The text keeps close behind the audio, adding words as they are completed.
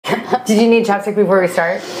Did you need chapstick before we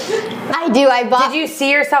start? I do. Did you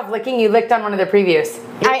see yourself licking? You licked on one of the previews.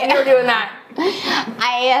 You were doing that.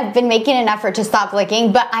 I have been making an effort to stop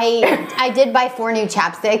licking, but I did buy 4 new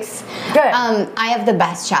chapsticks. Good. I have the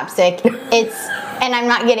best chapstick. And I'm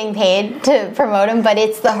not getting paid to promote them, but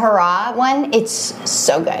it's the Hurrah one. It's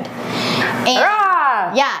so good. Hurrah!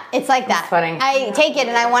 Yeah, it's like that. That's funny. I take it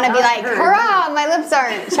and I want to be like, hurrah, my lips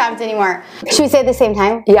aren't chapped anymore. Should we say it at the same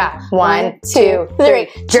time? Yeah. 1, 2, 3.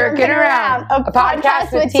 Jerking Around, a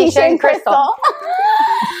podcast with Tisha and Crystal.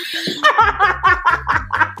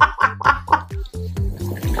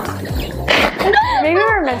 Maybe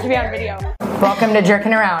we're meant to be on video. Welcome to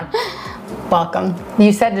Jerking Around. Welcome.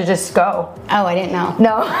 You said to just go. Oh, I didn't know.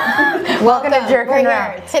 No. Welcome to Jerking We're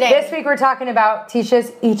Around. here today. This week we're talking about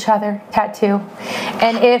Tisha's each other tattoo.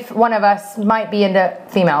 And if one of us might be into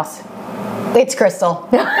females. It's Crystal.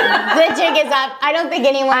 The jig is up. I don't think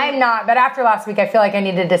anyone... I'm not, but after last week I feel like I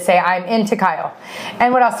needed to say I'm into Kyle.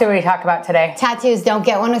 And what else did we talk about today? Tattoos, don't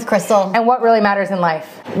get one with Crystal. And what really matters in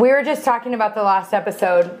life. We were just talking about the last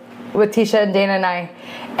episode with Tisha and Dana and I.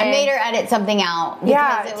 I made her edit something out.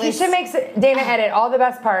 Yeah, Tisha makes Dana edit all the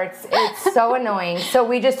best parts. It's so annoying. So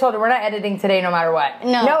we just told her we're not editing today no matter what.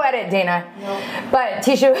 No edit, Dana. No. But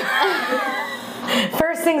Tisha...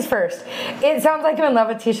 First things first. It sounds like I'm in love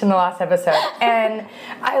with Tisha in the last episode. And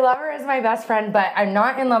I love her as my best friend, but I'm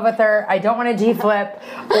not in love with her. I don't want to G-flip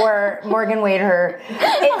or Morgan Wade her.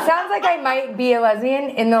 It sounds like I might be a lesbian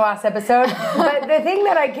in the last episode. But the thing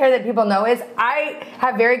that I care that people know is I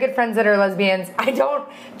have very good friends that are lesbians. I don't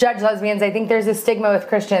judge lesbians. I think there's a stigma with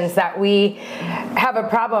Christians that we have a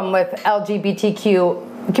problem with LGBTQ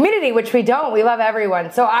community, which we don't. We love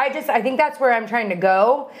everyone. So I think that's where I'm trying to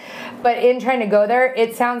go. But in trying to go there,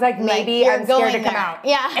 it sounds like maybe I'm scared to come out.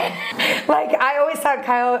 Yeah. Like I always thought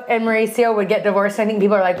Kyle and Mauricio would get divorced. I think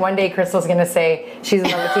people are like, one day Crystal's going to say she's in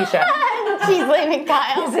love with Tisha. She's leaving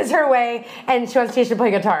Kyle. This is her way, and she wants Tisha to play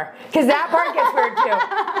guitar. Because that part gets weird too.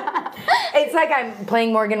 It's like I'm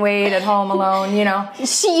playing Morgan Wade at home alone, you know.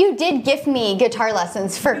 You did gift me guitar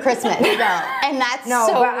lessons for Christmas, though, and that's no,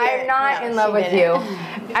 so but weird. I'm not in love with you,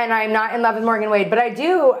 and I'm not in love with Morgan Wade. But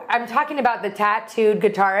I'm talking about the tattooed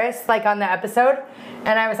guitarist, like on the episode,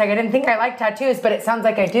 and I was like, I didn't think I liked tattoos, but it sounds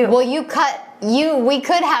like I do. Well, we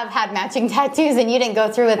could have had matching tattoos, and you didn't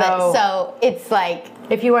go through with it, so it's like.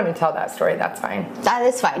 If you want to tell that story, that's fine. That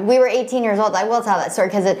is fine. We were 18 years old. I will tell that story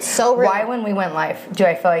because it's so real. Why, when we went live, do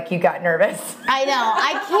I feel like you got nervous? I know.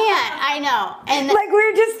 I can't. I know. And like we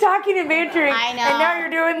were just talking and bantering. I know. And now you're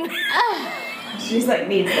doing. She's like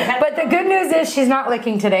needs the head. But the good news is she's not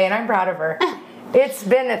licking today, and I'm proud of her. It's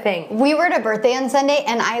been a thing. We were at a birthday on Sunday,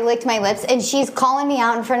 and I licked my lips, and she's calling me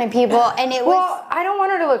out in front of people, and it was... Well, I don't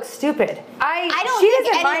want her to look stupid. I don't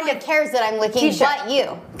think anyone cares that I'm licking, Tisha. but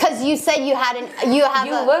you. Because you said you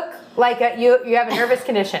look like you have a nervous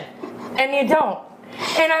condition, and you don't.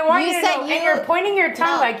 And I want you to know, and you're pointing your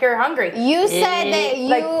tongue like you're hungry. You said that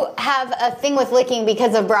you have a thing with licking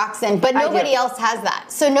because of Broxton, but nobody else has that.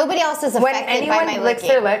 So nobody else is affected by my licking. When anyone licks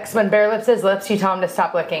their lips, when Bear lips his lips, you tell him to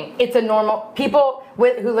stop licking. It's a normal... People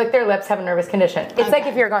who lick their lips have a nervous condition. It's like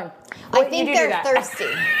if you're going... I think they're thirsty.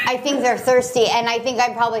 I think they're thirsty, and I think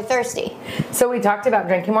I'm probably thirsty. So we talked about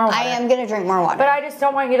drinking more water. I am going to drink more water. But I just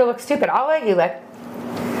don't want you to look stupid. I'll let you lick.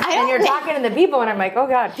 And you're talking to the people, and I'm like, oh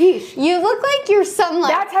God, Tish. You look like you're some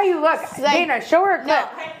like... That's how you look. Dana, show her a clip.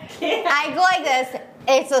 No, I go like this.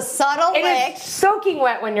 It's a subtle lick. It is soaking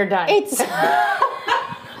wet when you're done. It's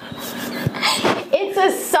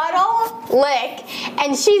a subtle lick,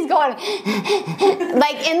 and she's going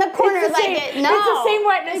like in the corner, it's the same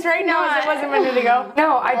wetness right now as it was a minute ago.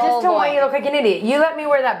 No, I just don't want you to look like an idiot. You let me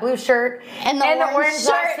wear that blue shirt and the orange shirt.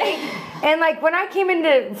 Last week. And like when I came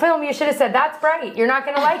into film, you should have said, that's bright. You're not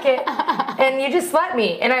going to like it. And you just let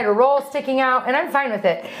me. And I had a roll sticking out, and I'm fine with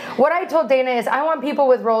it. What I told Dana is I want people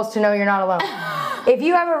with rolls to know you're not alone. If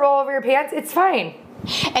you have a roll over your pants, it's fine.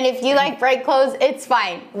 And if you like bright clothes, it's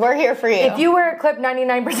fine. We're here for you. If you wear a clip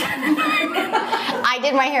 99% of the time. I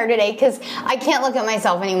did my hair today because I can't look at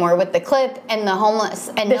myself anymore with the clip and the homeless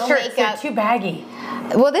and the no shirts makeup. Are too baggy.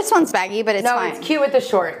 Well, this one's baggy, but it's fine. No, it's cute with the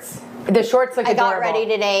shorts. The shorts look adorable. I got ready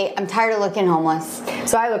today. I'm tired of looking homeless.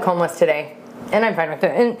 So I look homeless today, and I'm fine with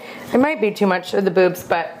it. And it might be too much of the boobs,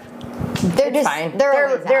 but it's fine.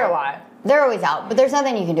 They're a lot. They're always out, but there's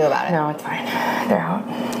nothing you can do about it. No, it's fine. They're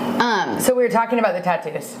out. So we were talking about the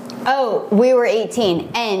tattoos. Oh, we were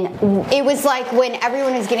 18, and it was like when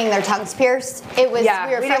everyone was getting their tongues pierced. It was we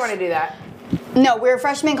didn't want to do that. No, we were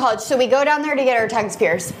freshmen in college, so we go down there to get our tongues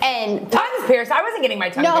pierced. And tongues pierced? I wasn't getting my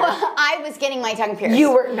tongue pierced. No, I was getting my tongue pierced.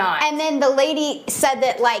 You were not. And then the lady said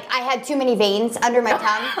that like I had too many veins under my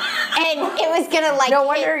tongue, and it was gonna like. No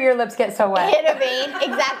wonder your lips get so wet. Hit a vein,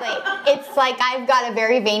 exactly. It's like I've got a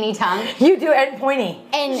very veiny tongue. You do, and pointy.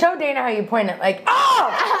 And show Dana how you point it. Like,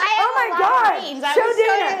 oh my God! Show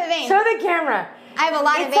Dana. Show the camera. I have a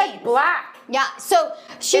lot of veins. It's like black. Yeah, so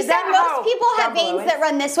she said most people have veins that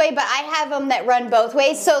run this way, but I have them that run both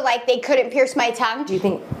ways, so like they couldn't pierce my tongue. Do you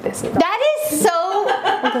think this is... That is so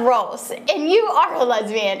gross, and you are a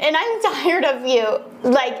lesbian, and I'm tired of you,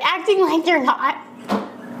 like, acting like you're not.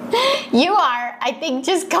 You are. I think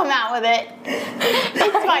just come out with it. It's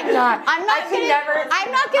fine. I'm not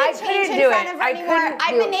gonna change in front of her anymore.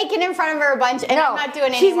 I've been naked in front of her a bunch, and I'm not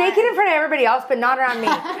doing it She's anymore. naked in front of everybody else, but not around me.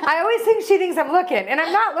 I always think she thinks I'm looking, and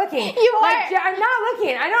I'm not looking. You are. Like, I'm not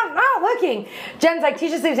looking. I'm not looking. Jen's like,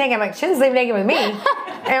 Tisha sleeps naked. I'm like, she doesn't sleep naked with me.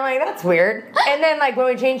 And I'm like, that's weird. And then like when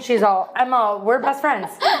we change, we're best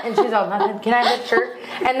friends. And she's all, nothing. Can I have this shirt?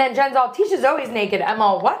 And then Jen's all, Tisha's always naked. I'm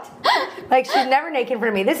all, what? Like she's never naked in front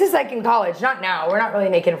of me. This is like in college, not now. We're not really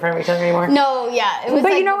naked in front of each other anymore. No, yeah. It was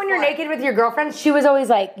but like you know when you're naked with your girlfriends, she was always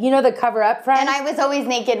like, you know, the cover up friend. And I was always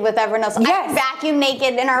naked with everyone else. Yes. I vacuum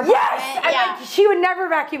naked in our apartment. Yes. Yeah. Like, she would never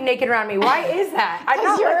vacuum naked around me. Why is that?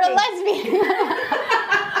 Because you're a lesbian.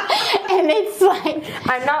 And it's like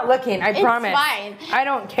I'm not looking. I promise. It's fine. I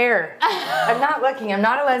don't care. I'm not looking. I'm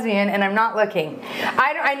not a lesbian, and I'm not looking.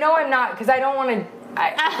 I know I'm not because I don't want to.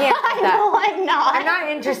 I can't do that. No, I'm not. I'm not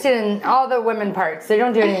interested in all the women parts. They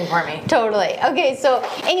don't do anything for me. Totally. Okay, so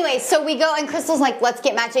anyway, so we go and Crystal's like, let's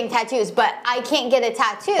get matching tattoos, but I can't get a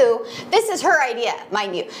tattoo. This is her idea,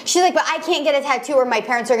 mind you. She's like, but I can't get a tattoo or my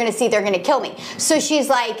parents are gonna see, they're gonna kill me. So she's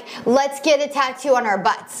like, let's get a tattoo on our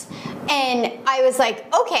butts. And I was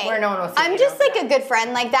like, okay. Where no one will see I'm just like a good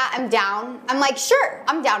friend like that. I'm down. I'm like, sure,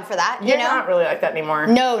 I'm down for that. You're not really like that anymore.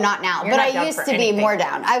 No, not now. But I used to be more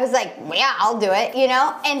down. I was like, yeah, I'll do it, you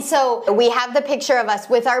know? And so we have the picture of us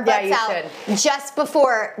with our butts out just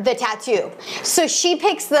before the tattoo. So she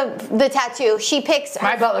picks the tattoo. She picks...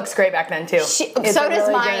 My butt looks great back then, too. So does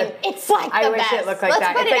mine. Good. It's like the best. I wish it looked like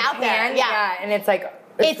that. Let's put it's it like out there. Yeah, and it's like...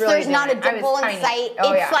 It's really there's not a dimple in sight.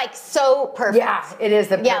 It's like so perfect. Yeah, it is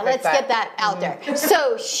the perfect Yeah, let's get that out there.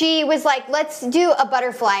 So she was like, let's do a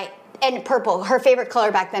butterfly and purple. Her favorite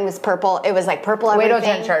color back then was purple. It was like purple everything. Wait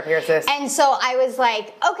till Jen Sharp hears this. And so I was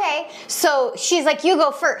like, okay. So she's like, you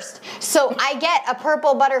go first. So I get a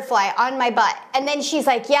purple butterfly on my butt. And then she's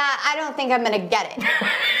like, yeah, I don't think I'm going to get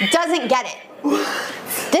it. Doesn't get it.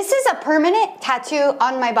 This is a permanent tattoo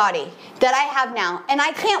on my body that I have now, and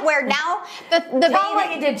I can't wear now. Tell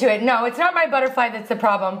what you did to it. No, it's not my butterfly that's the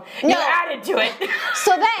problem. You added to it.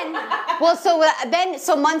 So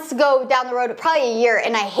months go down the road, probably a year,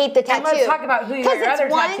 and I hate the tattoo. And let's talk about who you got your other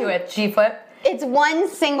tattoo with. G-Flip. It's one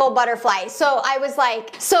single butterfly. So I was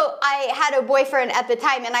like, so I had a boyfriend at the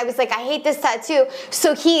time and I was like, I hate this tattoo.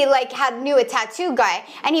 So he like knew a tattoo guy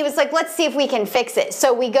and he was like, let's see if we can fix it.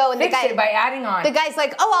 So we go and fix it by adding on. The guy's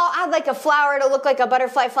like, oh, I'll add like a flower to look like a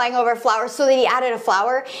butterfly flying over a flower. So then he added a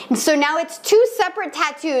flower. And so now it's two separate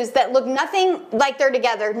tattoos that look nothing like they're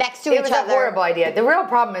together next to each other. It was a horrible idea. The real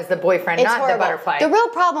problem is the boyfriend, not the butterfly. The real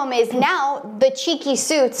problem is now the cheeky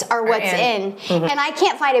suits are what's in. And I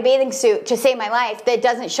can't find a bathing suit to save my life that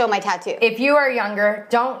doesn't show my tattoo. If you are younger,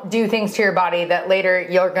 don't do things to your body that later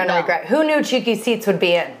you're going to regret. Who knew cheeky seats would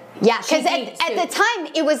be in? Yeah, because at the time,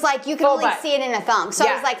 it was like you could only see it in a thong. So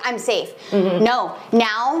I was like, I'm safe. No,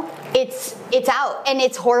 now it's out and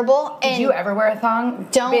it's horrible. And did you ever wear a thong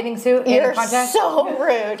bathing suit in a contest? So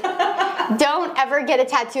rude. Don't ever get a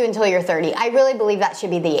tattoo until you're 30. I really believe that should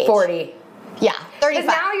be the age. 40. Yeah, 35. Because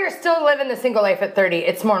now you're still living the single life at 30.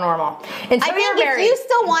 It's more normal. Until you're married. If you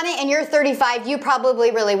still want it and you're 35, you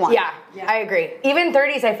probably really want it. Yeah, I agree. Even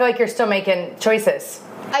 30s, I feel like you're still making choices.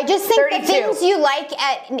 I just think 32. The things you like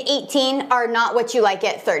at 18 are not what you like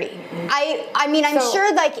at 30. I mean, I'm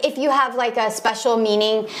sure like if you have like a special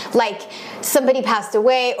meaning, like somebody passed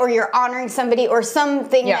away or you're honoring somebody or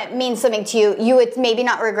something that means something to you, you would maybe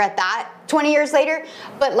not regret that 20 years later,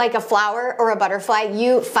 but like a flower or a butterfly,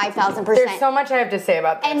 you 5,000%. There's so much I have to say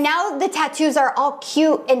about this. And now the tattoos are all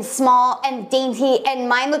cute and small and dainty, and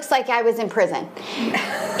mine looks like I was in prison.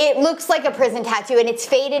 It looks like a prison tattoo, and it's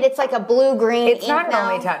faded. It's like a blue-green ink It's not an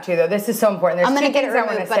only tattoo, though. This is so important. There's I'm going to get it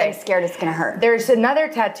removed, removed, but I'm scared it's going to hurt. There's another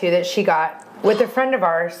tattoo that she got with a friend of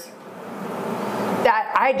ours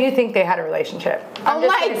that I do think they had a relationship. Oh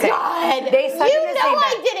my God. They slept in the same bed.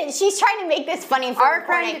 I didn't. She's trying to make this funny for our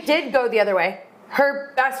friend did go the other way.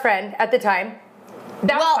 Her best friend at the time.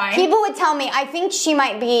 That's fine. People would tell me, I think she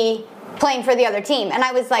might be playing for the other team. And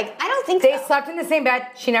I was like, I don't think they slept in the same bed.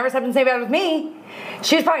 She never slept in the same bed with me.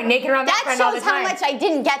 She was probably naked around that friend all the time. That shows how much I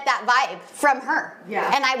didn't get that vibe from her.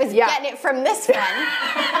 Yeah. And I was getting it from this friend.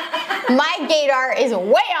 My gaydar is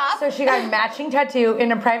way off. So she got a matching tattoo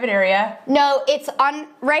in a private area. No, it's on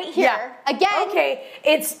right here. Yeah. Again. Okay,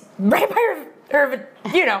 it's right by her,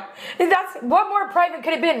 you know, that's, what more private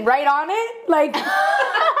could it have been? Right on it? Like.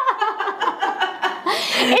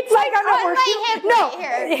 It's like on my hip right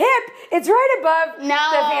here. Hip, it's right above the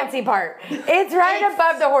fancy part. It's right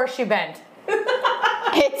above the horseshoe bend.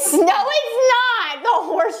 It's not the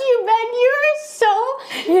horseshoe bend. You're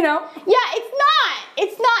so, you know. Yeah, it's not.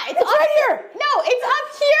 It's right here. No, it's up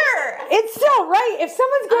here. It's still right. If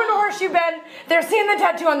someone's going to horseshoe bend, they're seeing the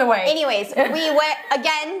tattoo on the way. Anyways, we went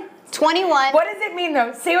again. 21. What does it mean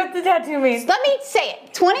though? Say what the tattoo means. Let me say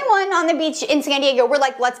it. 21 on the beach in San Diego. We're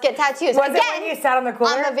like, let's get tattoos. Was it when you sat on the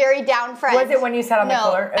cooler? I'm a very down friend. Was it when you sat on the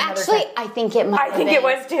cooler? Actually, I think it might have been. I think it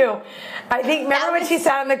was too. I think, remember when she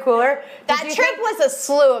sat on the cooler? That trip was a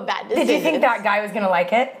slew of bad decisions. Did you think that guy was going to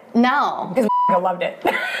like it? No. Because I loved it.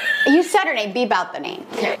 You said her name, beep out the name.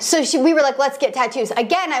 So we were like, let's get tattoos.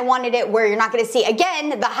 Again, I wanted it where you're not going to see.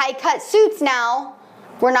 Again, the high cut suits now.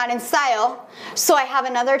 We're not in style. So I have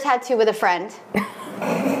another tattoo with a friend.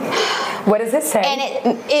 What does it say? And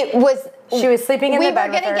it was... She was sleeping in the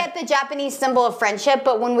bed with her. We were going to get the Japanese symbol of friendship,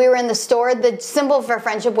 but when we were in the store, the symbol for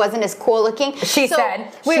friendship wasn't as cool looking. She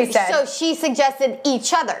said. So she suggested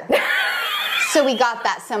each other. So we got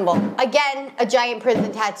that symbol. Again, a giant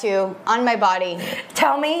prison tattoo on my body.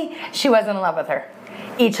 Tell me she wasn't in love with her.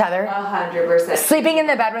 Each other. 100%. Sleeping in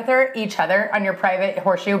the bed with her, each other, on your private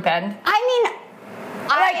horseshoe bend. I mean...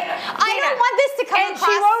 I don't want this to come across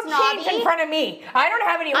snobby. And she won't change in front of me. I don't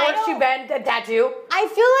have any horseshoe bend tattoo. I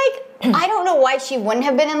feel like, I don't know why she wouldn't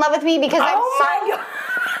have been in love with me because my God.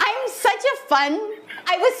 I'm such a fun...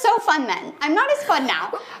 I was so fun then. I'm not as fun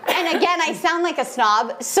now. And again, I sound like a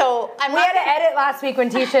snob, so We had to edit last week when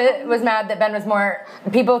Tisha was mad that Ben was more...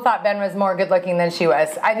 People thought Ben was more good-looking than she was.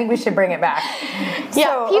 I think we should bring it back.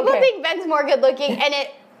 Yeah, people think Ben's more good-looking, and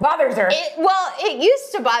it... bothers her. It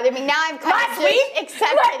used to bother me. Now I've kind of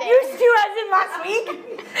accepted it. Used to as in last week?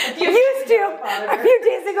 Used to. A few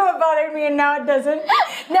days ago it bothered me and now it doesn't.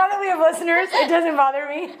 Now that we have listeners, it doesn't bother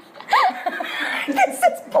me. This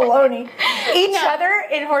is baloney. Each other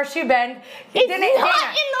in horseshoe bend. It's not in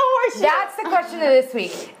the horseshoe. That's the question of this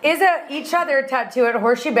week. Is a each other tattoo at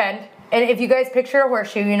horseshoe bend? And if you guys picture a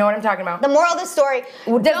horseshoe, you know what I'm talking about. The moral of the story,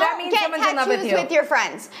 does that mean someone's in love with you? With your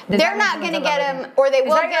friends. They're not going to get them, or they will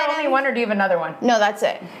get them. Is that your only one, or do you have another one? No, that's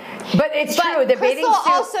it. But it's true. The bathing suit.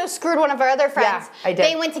 Crystal also screwed one of our other friends. Yeah, I did.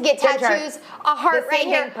 They went to get tattoos. A heart right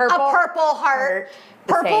here. A purple heart.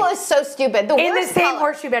 Purple is so stupid. In the same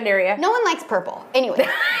horseshoe bend area. No one likes purple. Anyway.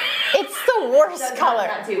 It's the worst color.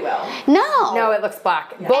 Not too well. No, it looks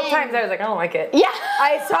black. Both times I was like, I don't like it. Yeah,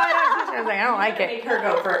 I saw it on Twitter. I was like, I don't like it. Make her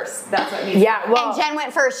go first. That's what needs. Yeah, well, and Jen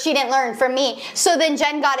went first. She didn't learn from me, so then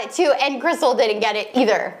Jen got it too, and Crystal didn't get it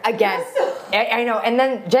either. Again, I know. And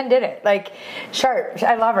then Jen did it. Like, sharp.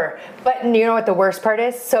 I love her. But you know what the worst part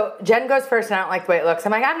is? So Jen goes first, and I don't like the way it looks.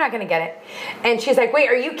 I'm like, I'm not gonna get it. And she's like, Wait,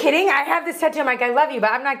 are you kidding? I have this tattoo. I'm like, I love you,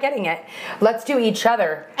 but I'm not getting it. Let's do each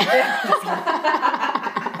other.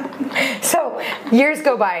 So years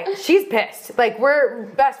go by. She's pissed. Like, we're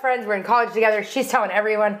best friends. We're in college together. She's telling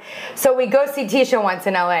everyone. So we go see Tisha once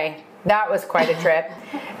in LA. That was quite a trip.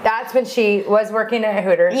 That's when she was working at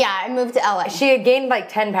Hooters. Yeah, I moved to LA. She had gained like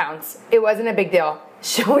 10 pounds. It wasn't a big deal.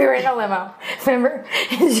 So we were in a limo. Remember?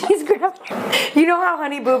 And she's grabbing. You know how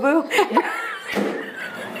Honey Boo Boo?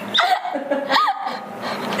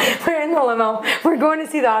 We're in the limo. We're going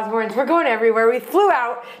to see the Osbournes. We're going everywhere. We flew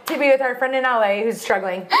out to be with our friend in LA who's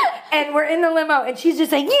struggling. And we're in the limo and she's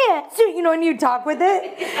just like, yeah. So, and you talk with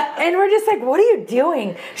it. And we're just like, what are you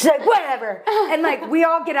doing? She's like, whatever. And like, we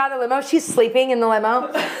all get out of the limo. She's sleeping in the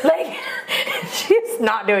limo. Like, she's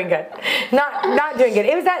not doing good. Not doing good.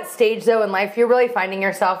 It was that stage though in life. You're really finding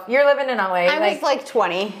yourself. You're living in LA. I was like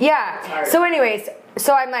 20. Yeah. So anyways,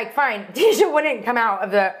 so I'm like, fine. Tisha wouldn't come out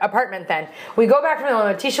of the apartment then. We go back from the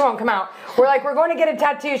limo. Tisha won't come out. We're like, we're going to get a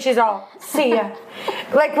tattoo. She's all, see ya.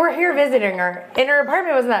 Like, we're here visiting her. And her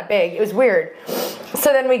apartment wasn't that big. It was weird.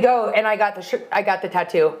 So then we go, and I got the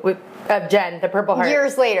tattoo of Jen, the purple heart.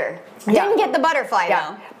 Years later. Yeah. Didn't get the butterfly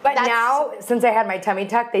though. But now, since I had my tummy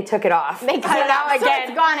tuck, they took it off. They cut it now off, again,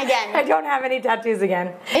 so it's gone again. I don't have any tattoos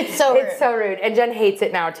again. It's so rude. It's so rude. And Jen hates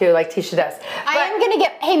it now too, like Tisha does. I am going to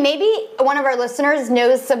get, hey, maybe one of our listeners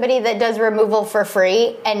knows somebody that does removal for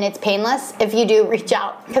free and it's painless. If you do, reach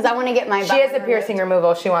out because I want to get my She has a piercing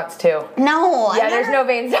removal she wants to. No. Yeah, there's no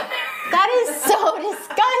veins down there. That is so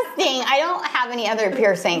disgusting. I don't have any other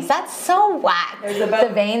piercings. That's so whack.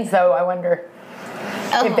 The veins, though, I wonder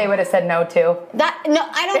if they would have said no to. No,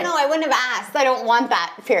 I don't know. I wouldn't have asked. I don't want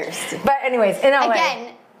that pierced. But anyways, in LA.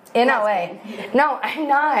 Again, in LA. No, I'm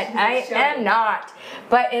not. I am not.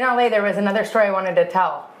 But in LA, there was another story I wanted to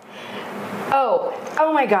tell.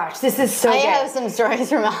 Oh my gosh, this is so good. I have some stories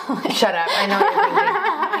from LA. Shut up. I know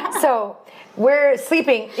you're thinking. So we're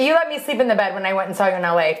sleeping. You let me sleep in the bed when I went and saw you in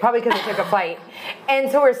LA, probably because I took a flight.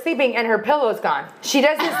 And so we're sleeping and her pillow's gone. She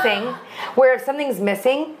does this thing where if something's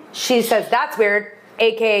missing, she says, that's weird,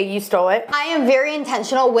 aka you stole it. I am very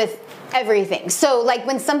intentional with everything. So like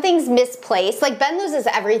when something's misplaced, like Ben loses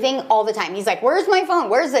everything all the time. He's like, where's my phone?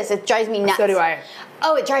 Where's this? It drives me nuts. So do I.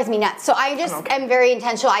 Oh, it drives me nuts. So I just am very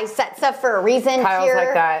intentional. I set stuff for a reason. Kyle's here,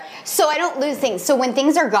 like that. So I don't lose things. So when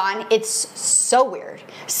things are gone, it's so weird.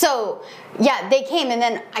 So yeah, they came and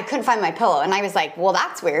then I couldn't find my pillow. And I was like, well,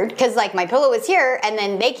 that's weird. Because like my pillow was here and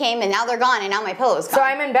then they came and now they're gone and now my pillow is gone. So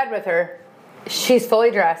I'm in bed with her. She's fully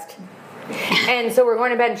dressed. And so we're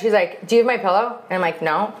going to bed and she's like, do you have my pillow? And I'm like,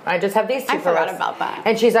 no, I just have these two pillows. I forgot about that.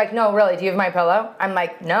 And she's like, no, really, do you have my pillow? I'm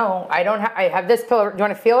like, no, I don't I have this pillow. Do you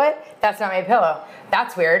want to feel it? That's not my pillow.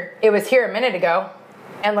 That's weird. It was here a minute ago.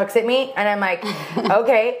 And looks at me and I'm like,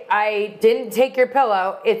 okay, I didn't take your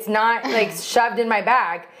pillow. It's not like shoved in my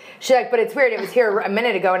bag. She's like, but it's weird. It was here a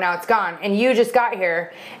minute ago and now it's gone. And you just got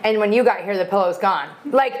here. And when you got here, the pillow's gone.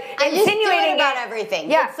 Like I'm insinuating just doing about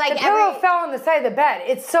everything. Yeah, it's like the pillow fell on the side of the bed.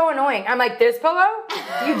 It's so annoying. I'm like, this pillow?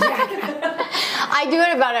 You jack. I do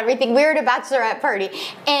it about everything. We were at a bachelorette party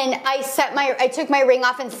and I took my ring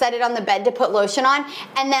off and set it on the bed to put lotion on.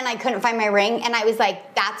 And then I couldn't find my ring. And I was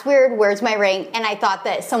like, that's weird. Where's my ring? And I thought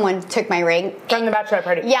that someone took my ring. From the bachelorette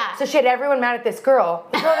party. Yeah. So she had everyone mad at this girl.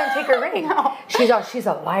 The girl didn't take her ring. No. She's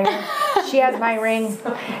a liar. She has my ring.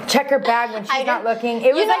 Check her bag when she's not looking.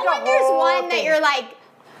 It was like a whole there's one thing. that you're like,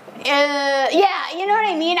 yeah, you know what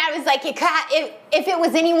I mean? I was like, if it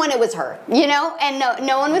was anyone, it was her, you know? And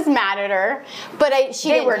no one was mad at her, but she didn't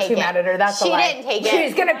take it. They were too mad at her, that's a lie. She didn't take it.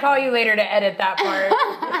 She's gonna call you later to edit that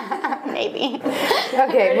part. Maybe.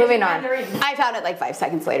 Okay, moving on. I found it like 5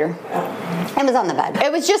 seconds later. It was on the bed.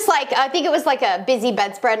 It was just like, I think it was like a busy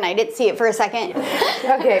bedspread and I didn't see it for a second.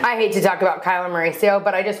 Okay, I hate to talk about Kyle and Mauricio,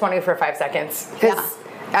 but I just want to for 5 seconds. Yeah.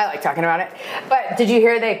 I like talking about it. But did you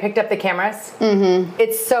hear they picked up the cameras? Mm-hmm.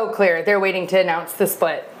 It's so clear. They're waiting to announce the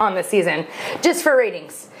split on the season. Just for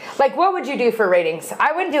ratings. Like, what would you do for ratings?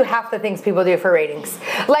 I wouldn't do half the things people do for ratings.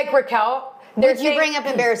 Like Raquel. Would you bring up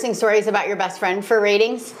embarrassing stories about your best friend for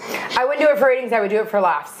ratings? I wouldn't do it for ratings. I would do it for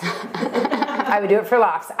laughs. I would do it for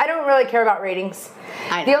laughs. I don't really care about ratings.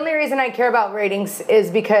 The only reason I care about ratings is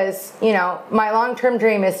because, you know, my long-term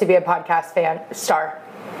dream is to be a podcast star.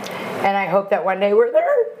 And I hope that one day we're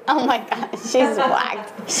there. Oh my God, she's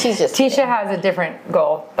whacked. She's just Tisha kidding. has a different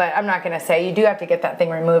goal, but I'm not going to say. You do have to get that thing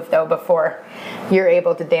removed, though, before you're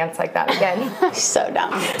able to dance like that again. So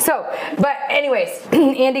dumb. So, but anyways,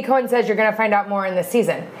 Andy Cohen says you're going to find out more in this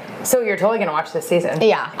season. So you're totally going to watch this season.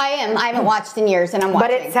 Yeah, I am. I haven't watched in years, and I'm watching.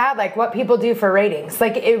 But it's sad, like, what people do for ratings.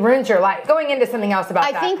 Like, it ruins your life. Going into something else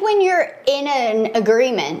about that. I think when you're in an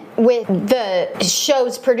agreement with the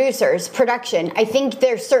show's producers, production, I think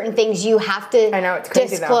there's certain things you have to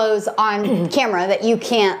disclose on camera that you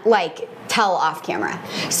can't, like, tell off camera.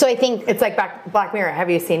 So I think... It's like Black Mirror. Have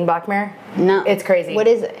you seen Black Mirror? No. It's crazy. What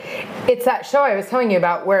is it? It's that show I was telling you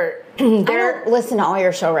about where I don't listen to all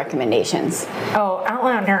your show recommendations. Oh,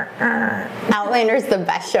 Outlander. Outlander's the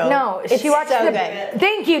best show. No, it's she watched so good.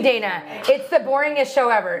 Thank you, Dana. It's the boringest show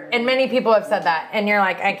ever. And many people have said that. And you're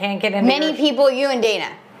like, I can't get into Many people, you and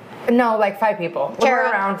Dana. No, like 5 people. Kara,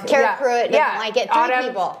 We're around. Kara Pruitt doesn't like it. 3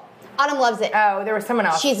 people. Autumn loves it. Oh, there was someone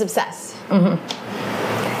else. She's obsessed.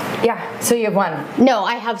 Mm-hmm. Yeah, so you have one. No,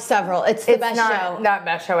 I have several. It's the best show. It's not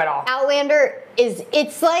best show at all. Outlander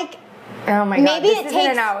it's like... Oh my God, maybe this it isn't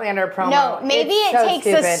takes an Outlander promo. No, maybe it's it so takes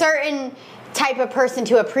stupid. a certain type of person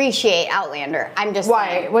to appreciate Outlander. I'm just Why?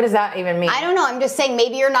 saying. What does that even mean? I don't know. I'm just saying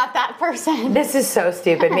maybe you're not that person. This is so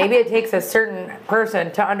stupid. Maybe it takes a certain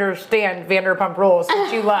person to understand Vanderpump Rules,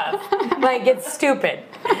 which you love. Like, it's stupid.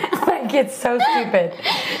 Like, it's so stupid.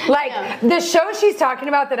 Like, the show she's talking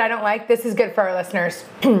about that I don't like, this is good for our listeners,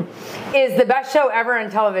 is the best show ever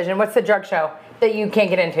on television. What's the drug show that you can't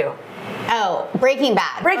get into? Oh, Breaking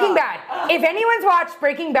Bad. Breaking Bad. If anyone's watched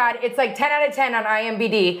Breaking Bad, it's like 10 out of 10 on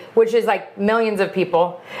IMDb, which is like millions of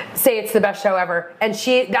people say it's the best show ever. And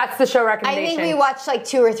that's the show recommendation. I think we watched like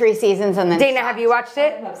 2 or 3 seasons and then Dana, stopped. have you watched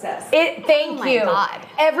it? I'm obsessed. Thank you. God.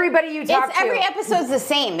 everybody you talk to. Every episode's the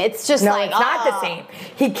same. It's just no, it's not the same.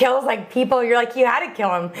 He kills like people. You're like, you had to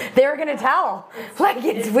kill him. They were gonna tell. Like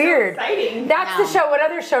it's weird. So exciting. That's the show. What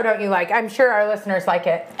other show don't you like? I'm sure our listeners like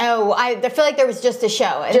it. Oh, I feel like there was just a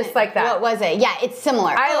show. Just like that. What was it? Yeah, it's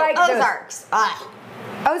similar. I like Ozarks.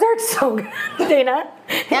 Ozark's so good, Dana.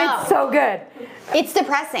 No. It's so good. It's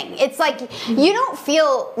depressing. It's like you don't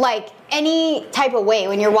feel like any type of way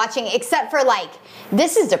when you're watching, except for like,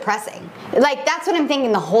 this is depressing. Like that's what I'm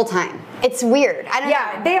thinking the whole time. It's weird. I don't know.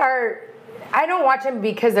 Yeah, they are. I don't watch them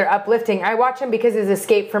because they're uplifting. I watch them because it's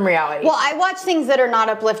escape from reality. Well, I watch things that are not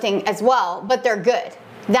uplifting as well, but they're good.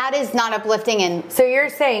 That is not uplifting. And so you're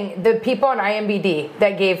saying the people on IMDb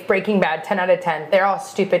that gave Breaking Bad 10 out of 10, they're all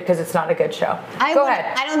stupid because it's not a good show. Go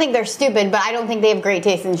ahead. I don't think they're stupid, but I don't think they have great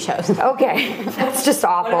taste in shows. Okay, that's just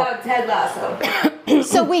awful. What about Ted Lasso?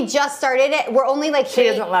 So we just started it. We're only like three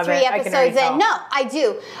episodes in. No, I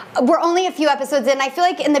do. We're only a few episodes in. I feel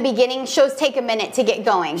like in the beginning, shows take a minute to get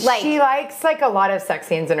going. Like she likes like a lot of sex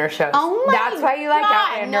scenes in her shows. Oh my That's why you like God,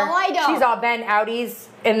 Outlander. no, I don't. She's all Ben Outies,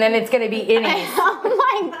 and then it's gonna be innies. Oh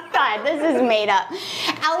my God, this is made up.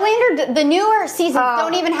 Outlander, the newer seasons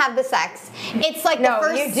don't even have the sex. It's like the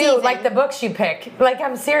first season. No, you do. Like the books you pick. Like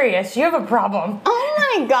I'm serious. You have a problem.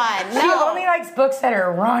 Oh my God, no. She only likes books that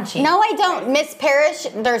are raunchy. No, I don't. Miss Parrish,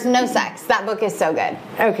 there's no sex. That book is so good.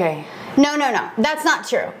 Okay. No. That's not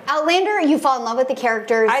true. Outlander, you fall in love with the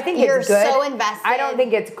characters. I think you're it's good. so invested. I don't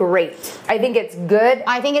think it's great. I think it's good.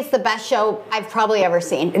 I think it's the best show I've probably ever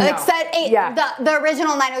seen. No. Except the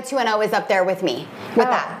original 90210 is up there with me. With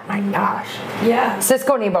that. Oh my gosh. Yeah.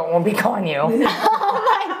 Cisco Nebo won't be calling you. Oh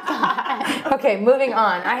my God. Okay, moving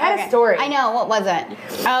on. I had a story. I know. What was it?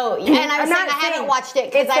 Oh, and I was saying I haven't watched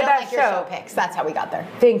it because I don't like your show picks. That's how we got there.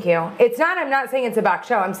 Thank you. I'm not saying it's a back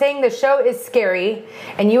show. I'm saying the show is scary,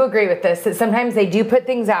 and you agree with this, that sometimes they do put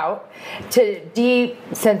things out to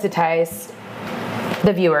desensitize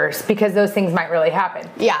the viewers because those things might really happen.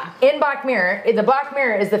 Yeah. In Black Mirror, the Black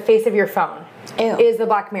Mirror is the face of your phone. Ew. Is the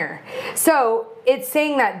Black Mirror. So it's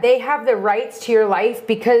saying that they have the rights to your life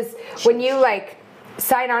because when you like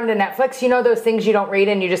sign on to Netflix, you know those things you don't read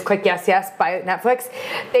and you just click yes, buy Netflix?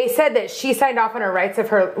 They said that she signed off on her rights of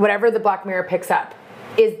her, whatever the Black Mirror picks up.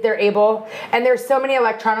 They're able, and there's so many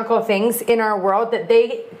electronical things in our world that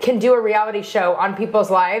they can do a reality show on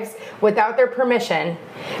people's lives without their permission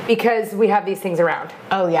because we have these things around.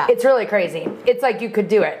 Oh yeah. It's really crazy. It's like you could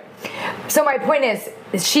do it. So my point is,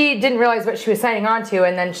 she didn't realize what she was signing on to,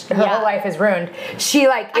 and then her whole life is ruined. She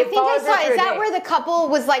like, I think I saw. Is that where the couple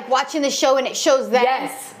was like watching the show and it shows them?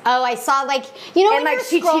 Yes. Oh, I saw like and when like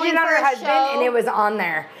she cheated on her husband and it was on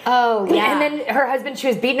there. Oh yeah. And then her husband, she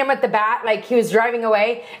was beating him with the bat, like he was driving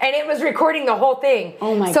away, and it was recording the whole thing.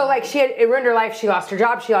 Oh my. So like it ruined her life. She lost her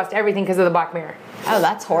job. She lost everything because of the Black Mirror. Oh,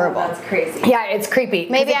 that's horrible. That's crazy. Yeah, it's creepy.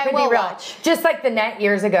 Maybe I will watch. Just like The Net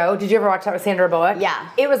years ago. Did you ever watch that with Sandra Bullock? Yeah.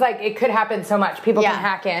 It was like, it could happen so much. People can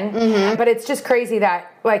hack in. But it's just crazy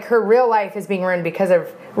that like her real life is being ruined because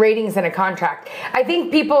of ratings and a contract. I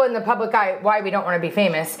think people in the public eye, why we don't want to be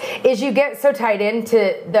famous, is you get so tied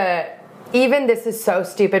into even this is so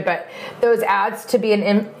stupid, but those ads to be an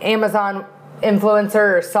Amazon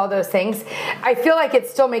influencer or sell those things, I feel like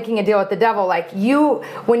it's still making a deal with the devil. Like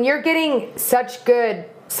when you're getting such good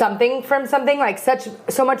something from something, like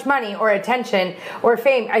so much money or attention or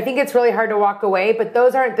fame, I think it's really hard to walk away, but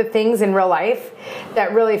those aren't the things in real life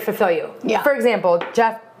that really fulfill you. Yeah. For example,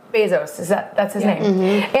 Jeff Bezos, that's his name.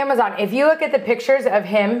 Amazon, if you look at the pictures of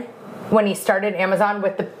him when he started Amazon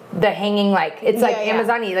with the hanging, like it's like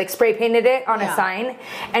Amazon, he like spray painted it on a sign,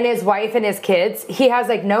 and his wife and his kids, he has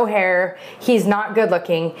like no hair, he's not good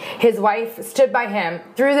looking. His wife stood by him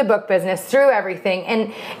through the book business, through everything,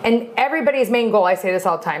 and everybody's main goal, I say this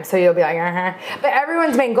all the time, so you'll be like, but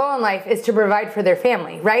everyone's main goal in life is to provide for their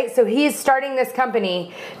family, right? So he's starting this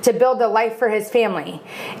company to build a life for his family,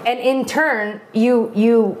 and in turn,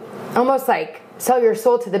 you almost like sell your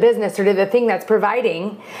soul to the business or to the thing that's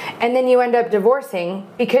providing, and then you end up divorcing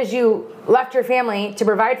because you left your family to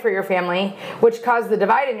provide for your family, which caused the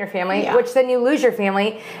divide in your family, which then you lose your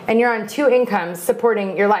family and you're on two incomes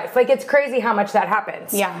supporting your life. Like, it's crazy how much that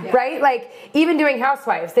happens. Right? Like, even doing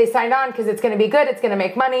Housewives, they signed on because it's going to be good, it's going to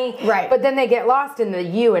make money, but then they get lost in the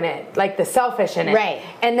you in it, like the selfish in it.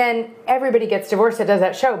 And then everybody gets divorced that does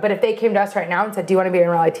that show. But if they came to us right now and said, do you want to be on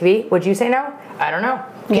reality TV? Would you say no? I don't know.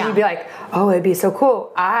 You'd be like, oh, it'd be so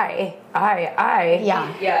cool. I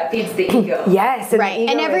Yeah, it feeds the ego. Yes. Right.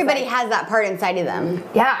 And everybody has that part inside of them.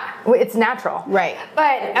 Yeah, it's natural. Right.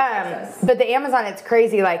 But the Amazon, it's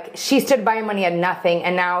crazy. Like, she stood by him when he had nothing,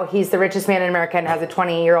 and now he's the richest man in America and has a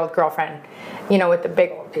 20-year-old girlfriend, you know, with the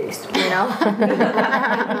big old teeth, you know?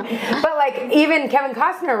 But, like, even Kevin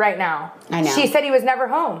Costner right now, I know. she said he was never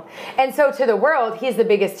home. And so to the world, he's the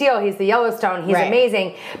biggest deal. He's the Yellowstone. He's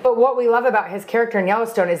amazing. But what we love about his character in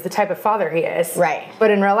Yellowstone is the type of father he is. Right.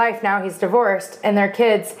 But in real life, now he's divorced, and they're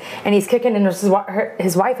kids, and he's kicking his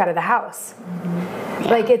wife out of the house. Yeah.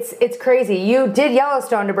 Like, it's crazy. You did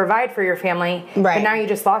Yellowstone to provide for your family, but now you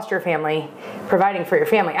just lost your family providing for your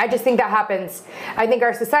family. I just think that happens. I think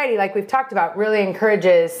our society, like we've talked about, really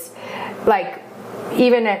encourages, like,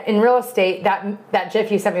 even in real estate, that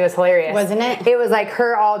GIF you sent me was hilarious. Wasn't it? It was like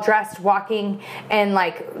her all dressed, walking, and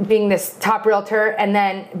like being this top realtor, and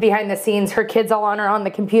then behind the scenes, her kids all on her on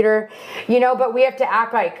the computer, you know. But we have to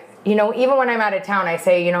act like, you know, even when I'm out of town, I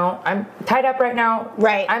say, you know, I'm tied up right now.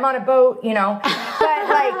 Right. I'm on a boat, you know.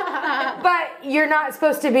 But you're not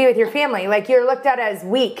supposed to be with your family. Like, you're looked at as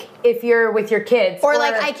weak if you're with your kids. Or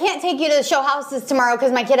like, I can't take you to show houses tomorrow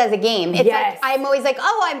because my kid has a game. It's like, I'm always like,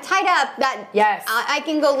 oh, I'm tied up. I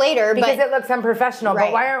can go later. Because it looks unprofessional.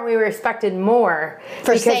 But why aren't we respected more?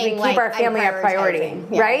 For because saying, we keep our family a priority,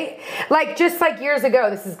 right? Like, just like years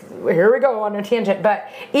ago, here we go on a tangent. But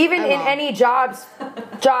even in any job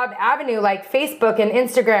avenue like Facebook and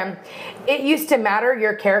Instagram, it used to matter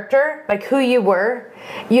your character, like who you were,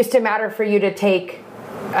 used to matter for you to take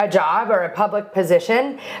a job or a public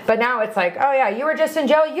position. But now it's like, oh yeah, you were just in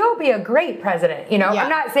jail, you'll be a great president, you know. I'm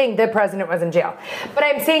not saying the president was in jail, but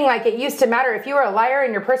I'm saying, like, it used to matter. If you were a liar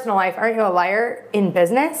in your personal life, aren't you a liar in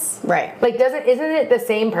business? Right. Like, isn't it the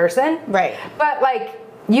same person? Right. But like,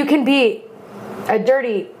 you can be a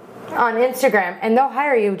dirty on Instagram and they'll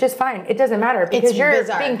hire you just fine. It doesn't matter because you're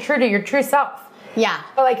being true to your true self. Yeah.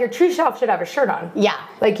 But like, your true self should have a shirt on. Yeah.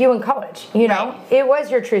 Like you in college, you know? Right. It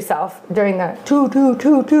was your true self during the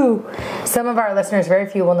 2. Some of our listeners, very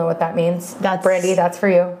few, will know what that means. That's Brandy, that's for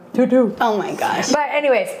you. 2. Oh my gosh. But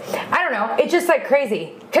anyways, I don't know. It's just like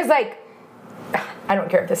crazy. Cause like, I don't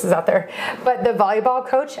care if this is out there, but the volleyball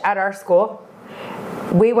coach at our school,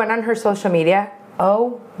 we went on her social media.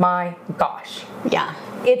 Oh my gosh. Yeah.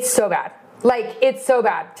 It's so bad. Like, it's so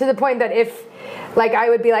bad to the point that if, like, I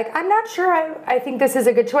would be like, I'm not sure I think this is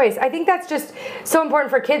a good choice. I think that's just so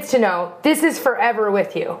important for kids to know. This is forever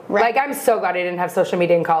with you. Right. Like, I'm so glad I didn't have social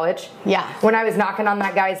media in college. Yeah. When I was knocking on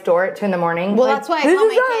that guy's door at 2 a.m. Well, like, that's why I tell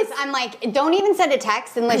my kids, I'm like, don't even send a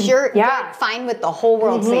text unless you're fine with the whole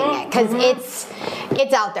world seeing it. Because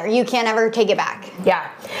it's out there. You can't ever take it back.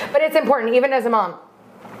 Yeah. But it's important, even as a mom.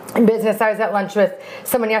 In business, I was at lunch with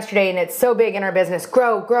someone yesterday, and it's so big in our business.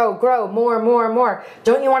 Grow, more.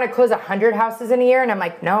 Don't you want to close 100 houses in a year? And I'm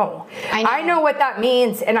like, no. I know what that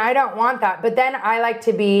means, and I don't want that. But then I like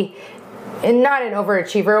to be not an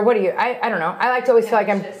overachiever. What do you? I don't know. I like to always feel like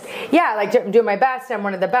I'm doing my best. I'm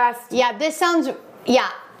one of the best. Yeah, this sounds. What?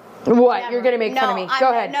 Never. You're gonna make fun of me? Go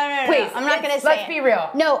ahead. No. Please. I'm not gonna say. Let's be real.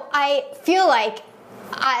 No, I feel like.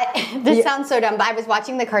 This sounds so dumb, but I was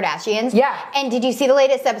watching the Kardashians. Yeah. And did you see the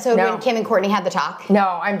latest episode when Kim and Kourtney had the talk?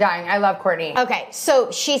 No, I'm dying. I love Kourtney. Okay,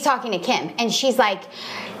 so she's talking to Kim, and she's like,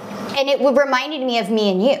 and it reminded me of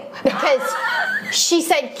me and you, because she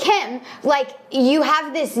said, Kim, like, you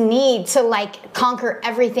have this need to, like, conquer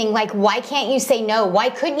everything. Like, why can't you say no? Why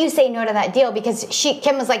couldn't you say no to that deal? Because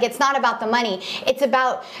Kim was like, it's not about the money. It's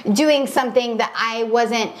about doing something that I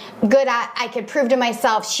wasn't good at. I could prove to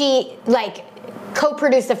myself. She, like,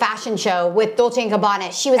 co-produced a fashion show with Dolce &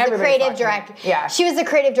 Gabbana. She was the creative director. Yeah. She was the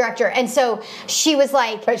creative director. And so she was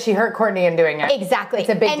like... But she hurt Kourtney in doing it. Exactly. It's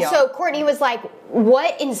a big deal. And so Kourtney was like,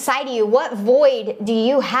 what inside of you, what void do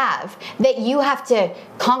you have that you have to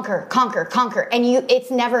conquer? And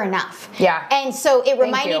it's never enough. Yeah. And so it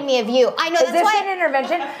reminded me of you. I know, that's why... Is this an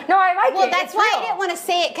intervention? No, I like it. Well, that's why I didn't want to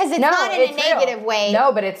say it, because it's not in a negative way.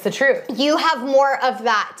 No, but it's the truth. You have more of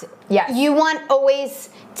that. Yes. You want always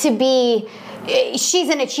to be... She's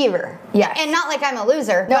an achiever. Yes. And not like I'm a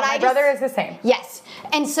loser. No, but my brother is the same. Yes.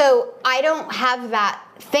 And so I don't have that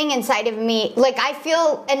thing inside of me. Like, I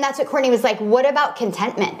feel, and that's what Kourtney was like, what about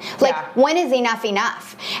contentment? Like, when is enough?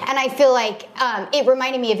 And I feel like it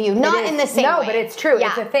reminded me of you. Not in the same way. No, but it's true. Yeah.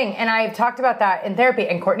 It's a thing. And I've talked about that in therapy.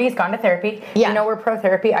 And Kourtney's gone to therapy. Yeah. You know, we're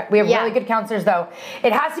pro-therapy. We have really good counselors, though.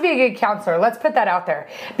 It has to be a good counselor. Let's put that out there.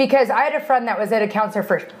 Because I had a friend that was at a counselor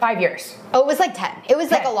for 5 years. Oh, it was like 10. It was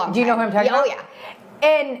 10. like a long time. Do you know who I'm talking about? Oh, yeah.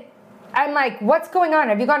 And I'm like, what's going on?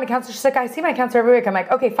 Have you gone to counselor? She's like, I see my counselor every week. I'm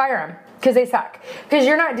like, okay, fire him, because they suck. Because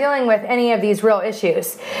you're not dealing with any of these real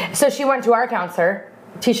issues. So she went to our counselor.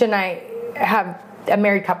 Tisha and I have a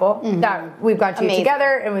married couple that we've gone to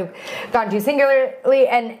together and we've gone to singularly,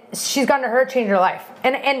 and she's gone to her, changed her life.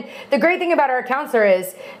 And the great thing about our counselor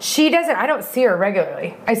is I don't see her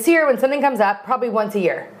regularly. I see her when something comes up, probably once a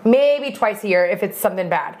year, maybe twice a year if it's something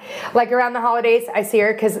bad. Like around the holidays, I see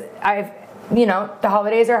her because the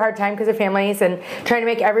holidays are a hard time because of families and trying to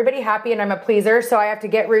make everybody happy, and I'm a pleaser, so I have to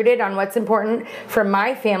get rooted on what's important for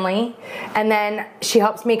my family, and then she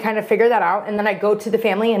helps me kind of figure that out, and then I go to the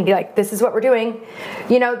family and be like, this is what we're doing.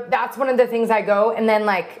 That's one of the things I go, and then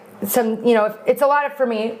like it's a lot for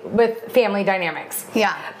me with family dynamics.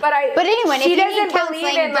 Yeah. But anyway, she if you need doesn't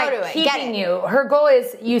believe in go to like it. keeping you. Her goal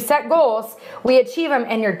is you set goals, we achieve them,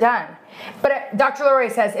 and you're done. But Dr. Leroy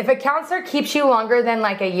says if a counselor keeps you longer than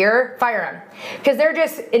like a year, fire them. Because they're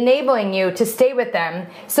just enabling you to stay with them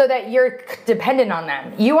so that you're dependent on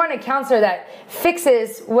them. You want a counselor that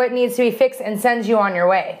fixes what needs to be fixed and sends you on your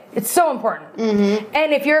way. It's so important. Mm-hmm.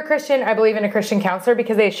 And if you're a Christian, I believe in a Christian counselor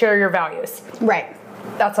because they share your values. Right.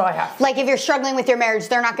 That's all I have. Like if you're struggling with your marriage,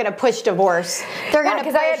 they're not going to push divorce. They're going to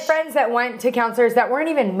because I had friends that went to counselors that weren't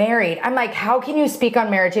even married. I'm like, how can you speak on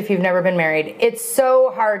marriage if you've never been married? It's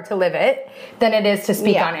so hard to live it than it is to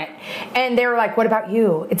speak on it. And they were like, what about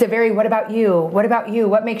you? It's a very, what about you? What about you?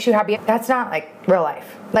 What makes you happy? That's not like real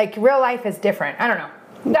life. Like real life is different. I don't know.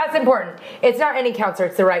 That's important. It's not any counselor,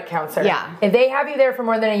 it's the right counselor. Yeah. If they have you there for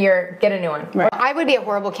more than a year, get a new one. Right. I would be a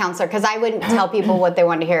horrible counselor because I wouldn't tell people what they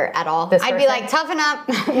wanted to hear at all. I'd be like, toughen up.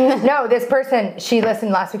 No, this person, she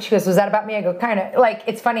listened last week. She goes, was that about me? I go, kind of. Like,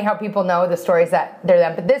 it's funny how people know the stories that they're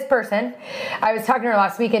them. But this person, I was talking to her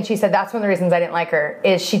last week and she said that's one of the reasons I didn't like her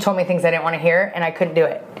is she told me things I didn't want to hear and I couldn't do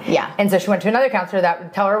it. Yeah. And so she went to another counselor that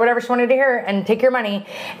would tell her whatever she wanted to hear and take your money.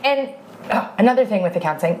 And another thing with the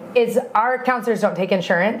counseling is our counselors don't take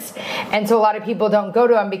insurance, and so a lot of people don't go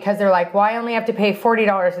to them because they're like, well, I only have to pay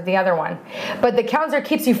 $40 at the other one. But the counselor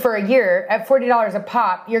keeps you for a year at $40 a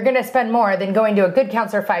pop. You're going to spend more than going to a good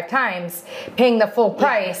counselor 5 times, paying the full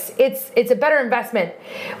price. Yeah. It's a better investment.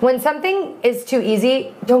 When something is too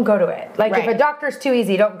easy, don't go to it. Like if a doctor's too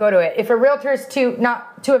easy, don't go to it. If a realtor's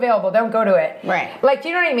not too available, don't go to it. Right. Like, do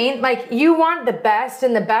you know what I mean? Like, you want the best,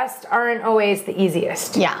 and the best aren't always the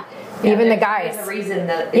easiest. Yeah. Even the guys. There's a reason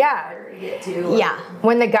that it's harder to get to. Yeah.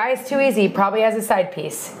 When the guy's too easy, he probably has a side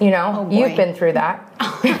piece. You've been through that.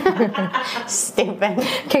 Stupid.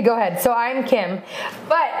 Okay, go ahead. So I'm Kim.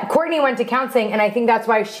 But Courtney went to counseling, and I think that's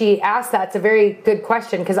why she asked that. It's a very good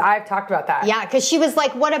question, because I've talked about that. Yeah, because she was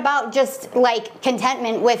like, what about just, like,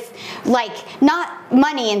 contentment with, like, not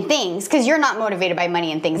money and things? Because you're not motivated by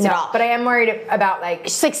money and things at all. But I am worried about, like...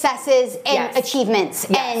 successes and achievements.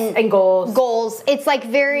 And goals. Goals. It's, like,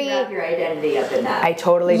 very... You wrap your identity up in that. I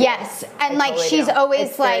totally do. Yes. And, like, she's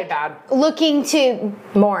always, like, looking to...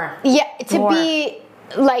 More. Yeah, to be...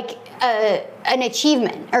 like an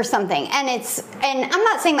achievement or something, and I'm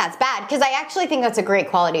not saying that's bad, because I actually think that's a great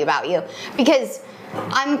quality about you, because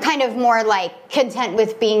I'm kind of more like content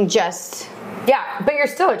with being just but you're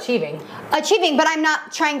still achieving, but I'm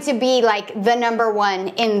not trying to be like the number one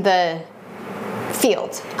in the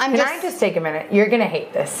field. Can I just take a minute? You're gonna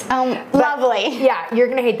hate this. Lovely. Yeah, you're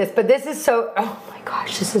gonna hate this, but this is so... Oh my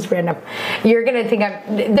gosh, this is random. They're gonna think I'm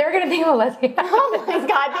a lesbian. Oh my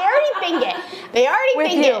God, they already think it. They already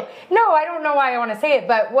think it. No, I don't know why I want to say it,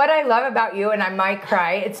 but what I love about you, and I might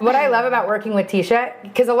cry, it's what I love about working with Tisha,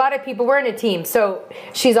 because a lot of people, we're in a team, so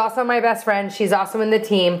she's also my best friend, she's also in the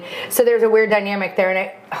team, so there's a weird dynamic there,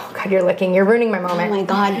 and oh God, you're ruining my moment. Oh my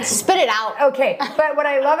God, spit it out. Okay, but what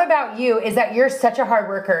I love about you is that you're such a hard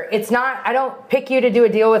worker. I don't pick you to do a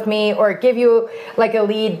deal with me or give you like a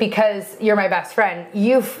lead because you're my best friend.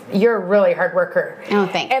 You're a really hard worker. Oh,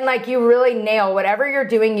 thanks. And like you really nail whatever you're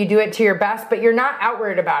doing, you do it to your best, but you're not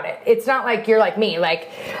outward about it. It's not like you're like me, like,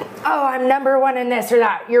 oh, I'm number one in this or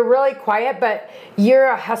that. You're really quiet, but you're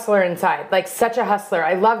a hustler inside, like such a hustler.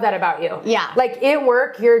 I love that about you. Yeah. Like at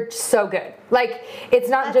work, you're so good. Like, it's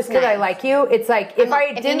not just because I like you. It's like, if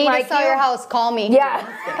I didn't like you... If you need to sell your house, call me. Yeah.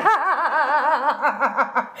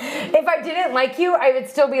 If I didn't like you, I would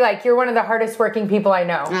still be like, you're one of the hardest working people I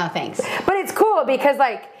know. Oh, thanks. But it's cool because,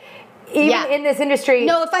 like, even in this industry...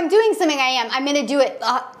 No, if I'm doing something, I'm going to do it...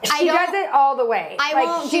 she does it all the way. I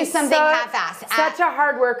won't do something half-assed. Such a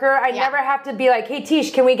hard worker. I never have to be like, hey,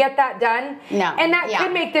 Tish, can we get that done? No. And that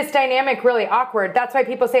could make this dynamic really awkward. That's why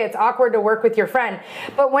people say it's awkward to work with your friend.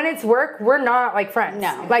 But when it's work, we're not like friends.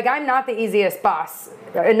 No. Like, I'm not the easiest boss.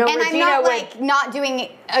 No, and I'm not like not doing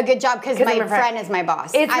a good job because my friend is my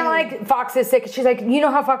boss. It's not like Fox is sick. She's like, you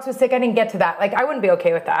know how Fox was sick? I didn't get to that. Like, I wouldn't be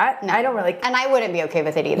okay with that. No. I don't really. And I wouldn't be okay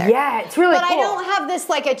with it either. Yeah, it's really but cool. I don't have this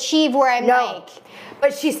like achieve where I'm like.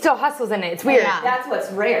 But she still hustles in it. It's weird. Yeah. That's what's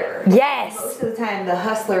rare. Yes. Most of the time, the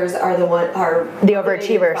hustlers are the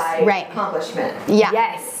overachievers. By accomplishment. Yeah.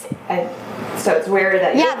 Yes. And so it's rare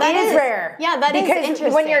that. Yeah, that is rare. Yeah, that is interesting.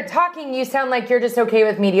 Because when you're talking, you sound like you're just okay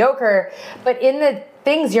with mediocre, but in the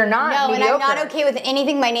things you're not. No, mediocre. and I'm not okay with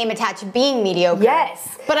anything my name attached being mediocre.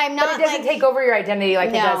 Yes. But I'm not. But it doesn't take over your identity like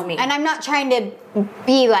it does me. And I'm not trying to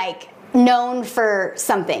be like known for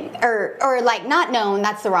something or like not known,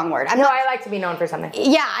 that's the wrong word. I like to be known for something.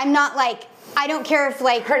 Yeah, I'm not like, I don't care if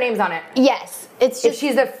like her name's on it. Yes, it's just if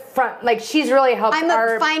she's the front, like she's really helped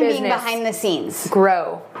our fine business being behind the scenes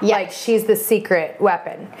grow. Yes. Like she's the secret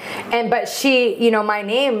weapon, but she, my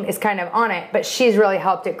name is kind of on it, but she's really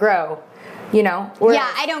helped it grow. Yeah,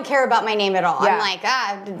 I don't care about my name at all. Yeah. I'm like,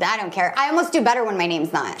 I don't care. I almost do better when my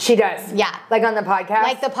name's not. She does. Yeah. Like on the podcast?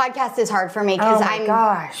 Like the podcast is hard for me because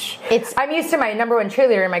gosh. I'm used to my number one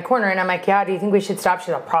cheerleader in my corner and I'm like, yeah, do you think we should stop? She's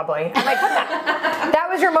like, probably. I'm like, that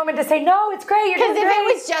was your moment to say, no, it's great. Because if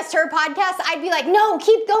it was just her podcast, I'd be like, no,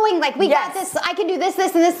 keep going. Like, we got this. I can do this,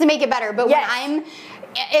 this, and this to make it better. But when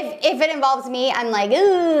if it involves me, I'm like,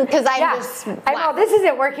 ooh, because I know, this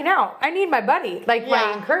isn't working out. I need my buddy, like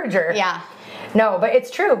my encourager. Yeah. No, but it's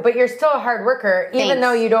true. But you're still a hard worker, even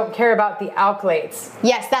though you don't care about the accolades.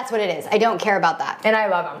 Yes, that's what it is. I don't care about that. And I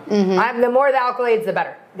love them. Mm-hmm. The more the accolades, the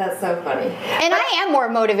better. That's so funny. And I am more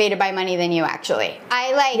motivated by money than you, actually.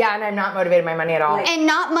 Yeah, and I'm not motivated by money at all. And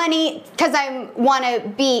not money because I want to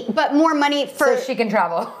be, but more money for... So she can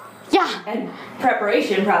travel. Yeah. And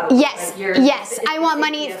preparation probably. Yes. Like yes. I want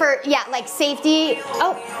money for, like safety.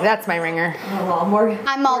 Oh. That's my ringer.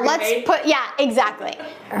 I'm all, let's put, exactly.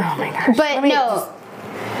 Oh my gosh. But no.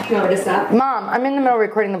 You want me to stop? Mom, I'm in the middle of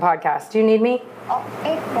recording the podcast. Do you need me?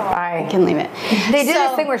 I can leave it. They did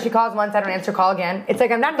this thing where she calls once, I don't answer call again. It's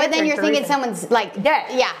like I'm not. But then you're thinking someone's like,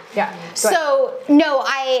 yeah. So no,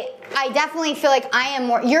 I definitely feel like I am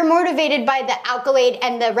more. You're motivated by the accolade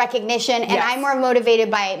and the recognition, and I'm more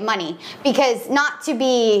motivated by money because not to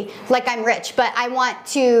be like I'm rich, but I want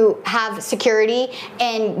to have security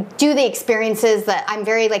and do the experiences that I'm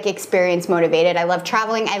very like experience motivated. I love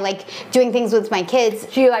traveling. I like doing things with my kids.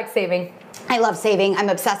 Do you like saving? I love saving. I'm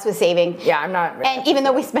obsessed with saving. Yeah, I'm not. And even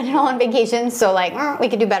though we spend it all on vacations, so like we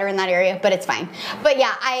could do better in that area, but it's fine. But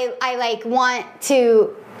yeah, I like want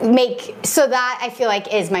to make so that I feel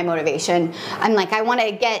like is my motivation. I'm like I want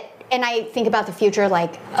to get. And I think about the future,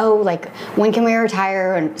 like, when can we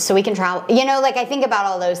retire and so we can travel? Like I think about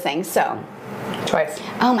all those things. So, twice.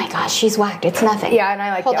 Oh my gosh, she's whacked. It's nothing. Yeah, and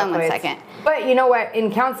I like. Hold on 1 second. But you know what? In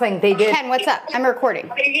counseling, they did. Ken, what's up? I'm recording.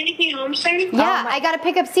 Are you gonna be home soon? Yeah, I gotta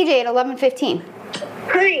pick up CJ at 11:15.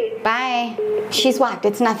 Hurry. Bye. She's whacked.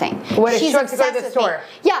 It's nothing. What if she's she wants to go to the store?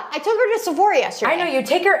 Yeah, I took her to Sephora yesterday. I know, you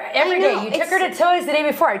take her every day. You took her to Tilly's the day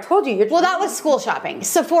before. I told you. Well, that was school shopping.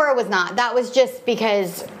 Sephora was not. That was just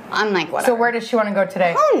because I'm like, whatever. So where does she want to go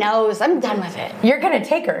today? Who knows? I'm done with it. You're going to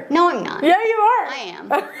take her. No, I'm not. Yeah, you are. I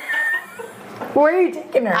am. Where are you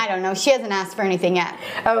taking her? I don't know. She hasn't asked for anything yet.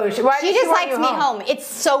 Oh, she just likes me home. It's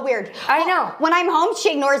so weird. I know. When I'm home,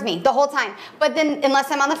 she ignores me the whole time. But then,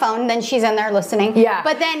 unless I'm on the phone, then she's in there listening. Yeah.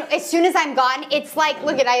 But then, as soon as I'm gone, it's like,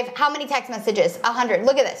 look at, I have how many text messages? 100.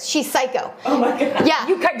 Look at this. She's psycho. Oh my God. Yeah.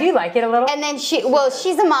 Do you like it a little? And then she's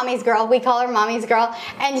a mommy's girl. We call her mommy's girl.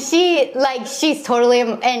 And she's totally,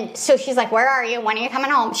 and so she's like, where are you? When are you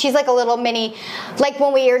coming home? She's like a little mini, like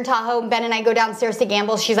when we were in Tahoe, Ben and I go downstairs to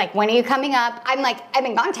gamble. She's like, when are you coming up? I'm like, I've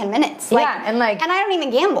been gone 10 minutes. And I don't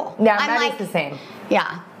even gamble. Yeah, I'm Maddie's like, the same.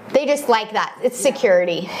 Yeah. They just like that. It's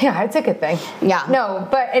security. Yeah, it's a good thing. Yeah. No,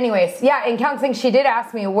 but anyways, in counseling, she did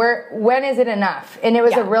ask me, when is it enough? And it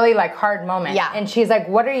was a really hard moment. Yeah. And she's like,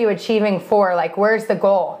 what are you achieving for? Like, where's the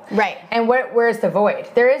goal? Right. And where's the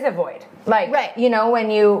void? There is a void. Like, right.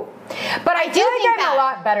 When you... But I feel like I'm a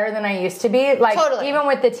lot better than I used to be. Like, totally. Even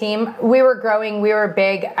with the team, we were growing, we were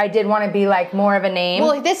big. I did want to be like more of a name.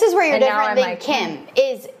 Well, this is where you're different than Kim.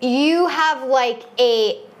 Is you have like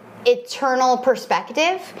a eternal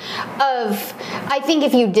perspective of, I think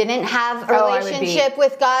if you didn't have a relationship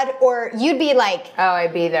with God, or you'd be like,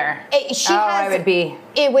 I'd be there. I would be.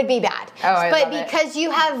 It would be bad. But because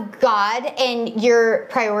you have God and your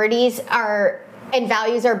priorities and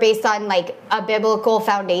values are based on like a biblical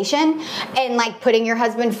foundation and like putting your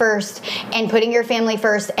husband first and putting your family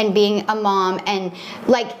first and being a mom and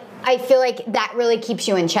like I feel like that really keeps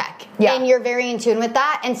you in check. Yeah. And you're very in tune with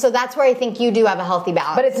that. And so that's where I think you do have a healthy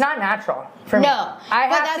balance. But it's not natural for me. No. But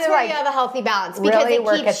that's where you have a healthy balance because really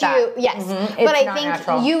it keeps you yes. Mm-hmm. But I think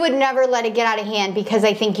natural. You would never let it get out of hand because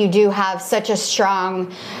I think you do have such a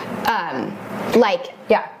strong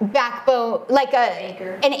backbone, like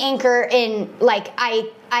an anchor in like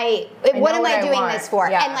what am I doing this for?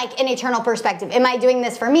 And like an eternal perspective. Am I doing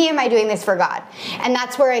this for me? Am I doing this for God? And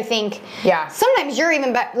that's where I think sometimes you're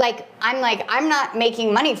even I'm not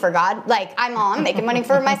making money for God. Like I'm making money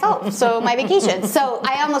for myself. So my vacation. So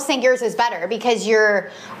I almost think yours is better because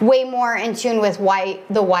you're way more in tune with why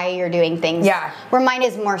you're doing things. Yeah. Where mine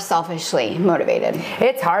is more selfishly motivated.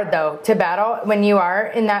 It's hard though to battle when you are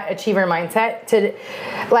in that achiever mindset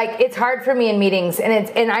it's hard for me in meetings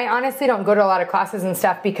and I honestly don't go to a lot of classes and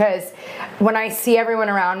stuff because when I see everyone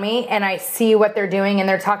around me and I see what they're doing and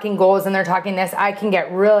they're talking goals and they're talking this, I can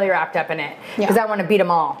get really wrapped up in it because I want to beat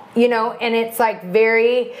them all, and it's like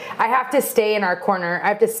I have to stay in our corner. I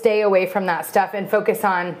have to stay away from that stuff and focus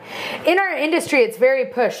on, in our industry, it's very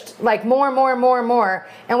pushed, like more.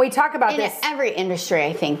 And we talk about this. In every industry,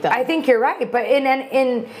 I think, though. I think you're right. But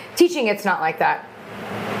in teaching, it's not like that.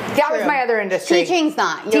 That was my other industry. Teaching's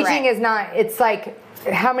not. Teaching is not. It's like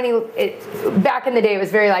back in the day, it was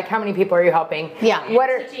very like, how many people are you helping? Yeah.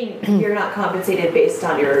 Teaching, you're not compensated based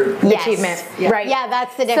on your achievement. Yeah. Right. Yeah,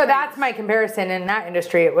 that's the difference. So that's my comparison. In that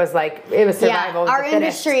industry, it was survival. Our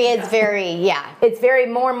industry is very, It's very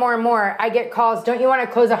more. I get calls, don't you want to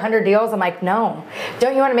close 100 deals? I'm like, no.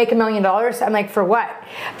 Don't you want to make $1 million? I'm like, for what?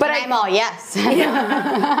 But I'm all yes.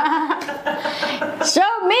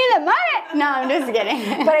 Show me the money. No, I'm just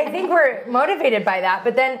kidding. But I think we're motivated by that.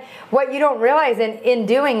 But then what you don't realize in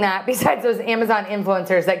doing that, besides those Amazon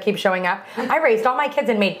influencers that keep showing up, I raised all my kids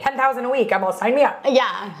and made $10,000 a week. I'm all, sign me up.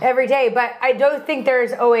 Yeah. Every day. But I don't think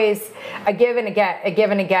there's always a give and a get,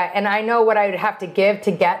 And I know what I would have to give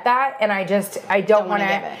to get that. And I don't want to.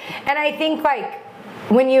 And I think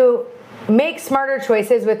when you make smarter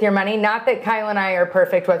choices with your money, not that Kyle and I are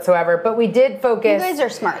perfect whatsoever, but we did focus. You guys are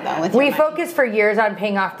smart though with your money. Focused for years on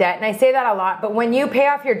paying off debt, and I say that a lot, but when you pay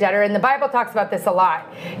off your debtor, and the Bible talks about this a lot,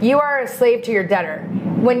 you are a slave to your debtor.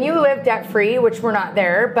 When you live debt-free, which we're not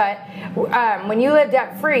there, but when you live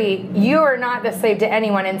debt-free, you are not the slave to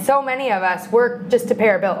anyone, and so many of us work just to pay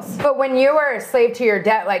our bills. But when you are a slave to your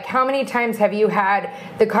debt, like how many times have you had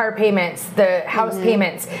the car payments, the house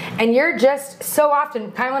payments, and you're just so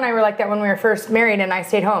often, Kyle and I were like that when we were first married and I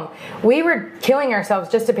stayed home. We were killing ourselves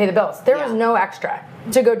just to pay the bills. There was no extra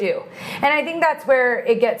to go do. And I think that's where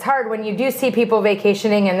it gets hard when you do see people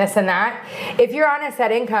vacationing and this and that. If you're on a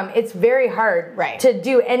set income, it's very hard to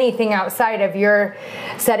do anything outside of your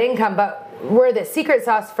set income. But where the secret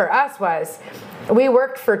sauce for us was, we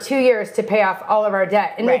worked for 2 years to pay off all of our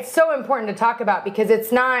debt. And it's so important to talk about because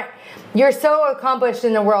it's not, you're so accomplished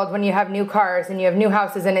in the world when you have new cars and you have new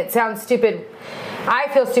houses, and it sounds stupid. I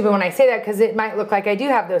feel stupid when I say that because it might look like I do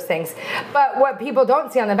have those things. But what people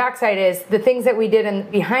don't see on the backside is the things that we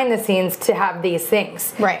did behind the scenes to have these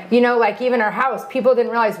things. Right. Like even our house, people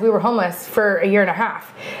didn't realize we were homeless for a year and a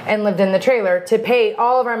half and lived in the trailer. To pay,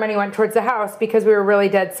 all of our money went towards the house because we were really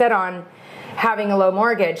dead set on having a low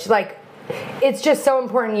mortgage. It's just so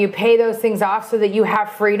important you pay those things off so that you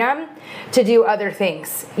have freedom to do other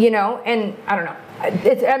things, and I don't know.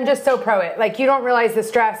 I'm just so pro it. You don't realize the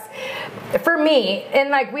stress for me,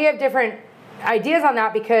 and we have different ideas on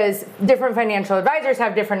that because different financial advisors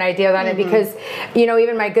have different ideas on it because,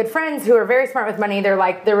 even my good friends who are very smart with money, they're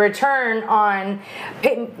like the return on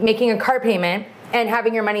making a car payment and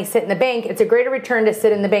having your money sit in the bank, it's a greater return to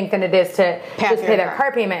sit in the bank than it is to just pay that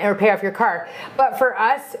car payment or pay off your car. But for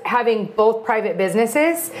us, having both private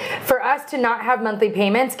businesses, for us to not have monthly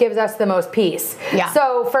payments gives us the most peace. Yeah.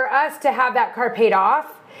 So for us to have that car paid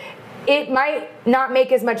off, it might not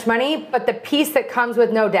make as much money, but the peace that comes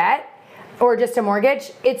with no debt or just a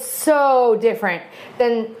mortgage, it's so different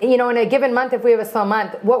than, in a given month, if we have a slow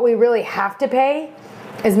month, what we really have to pay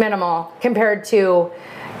is minimal compared to,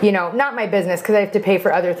 not my business because I have to pay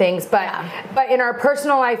for other things, but in our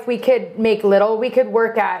personal life, we could make little. We could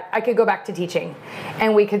I could go back to teaching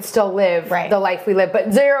and we could still live the life we live,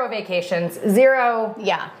 but 0 vacations, 0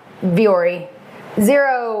 Viore,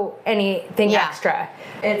 0 anything extra.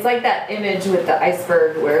 It's like that image with the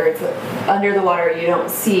iceberg where it's under the water. You don't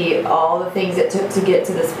see all the things it took to get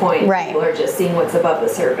to this point. Right. People are just seeing what's above the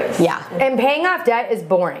surface. Yeah. And paying off debt is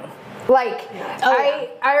boring.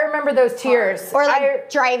 I remember those tears. Or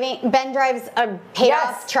Ben drives a paid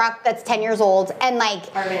off truck that's 10 years old and and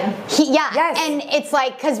it's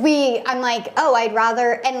because I'm like, I'd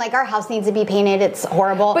rather, and our house needs to be painted, it's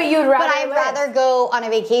horrible. But I'd rather go on a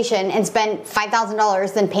vacation and spend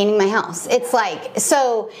 $5,000 than painting my house. It's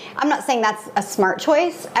so I'm not saying that's a smart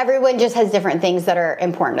choice. Everyone just has different things that are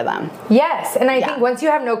important to them. Yes, and I think once you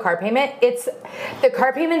have no car payment, it's the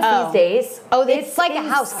car payments these days. It's like a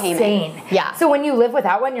house payment. drain. Yeah. So when you live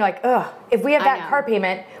without one, you're like, ugh, if we have that car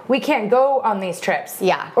payment, we can't go on these trips.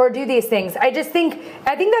 Yeah. Or do these things. I think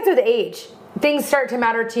that's with age. Things start to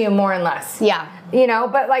matter to you more and less. Yeah. You know,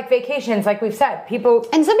 but like vacations, like we've said, people...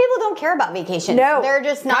 And some people don't care about vacations. No. They're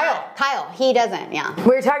just not... Kyle, he doesn't, yeah.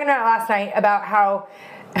 We were talking about last night about how...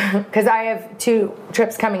 Because I have 2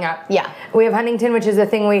 trips coming up. Yeah. We have Huntington, which is a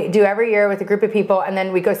thing we do every year with a group of people, and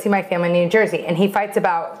then we go see my family in New Jersey, and he fights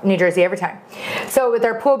about New Jersey every time. So with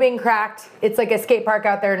our pool being cracked, it's like a skate park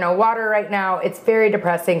out there, no water right now. It's very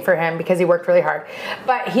depressing for him because he worked really hard.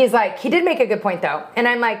 But he's like, he did make a good point though. And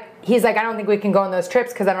I'm like, he's like, I don't think we can go on those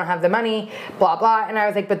trips because I don't have the money, blah, blah. And I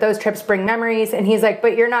was like, but those trips bring memories. And he's like,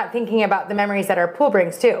 but you're not thinking about the memories that our pool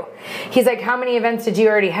brings too. He's like, how many events did you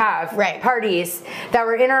already have? Right. Parties that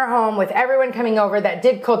were in our home with everyone coming over that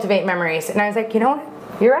did cultivate memories. And I was like, you know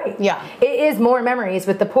what? You're right. Yeah. It is more memories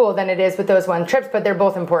with the pool than it is with those 1 trips, but they're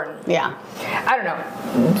both important. Yeah. I don't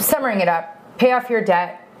know. Summing it up, pay off your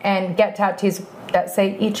debt and get tattoos that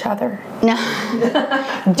say each other. No.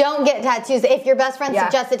 Don't get tattoos. If your best friend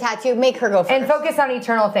suggests a tattoo, make her go first. And focus on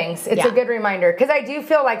eternal things. It's a good reminder. Because I do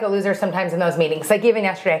feel like a loser sometimes in those meetings. Like even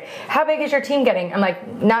yesterday, how big is your team getting? I'm like,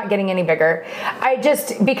 not getting any bigger.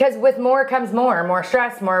 Because with more comes more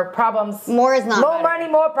stress, more problems. More is not more better.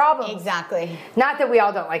 money, more problems. Exactly. Not that we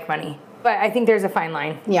all don't like money, but I think there's a fine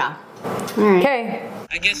line. Yeah. All right. Okay.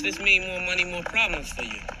 I guess this means more money, more problems for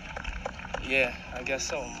you. Yeah, I guess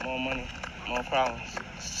so. More money, more problems.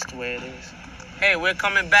 It's just the way it is. Hey, we're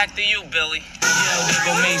coming back to you, Billy. Yeah, there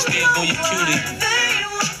go Mace, there go your cutie.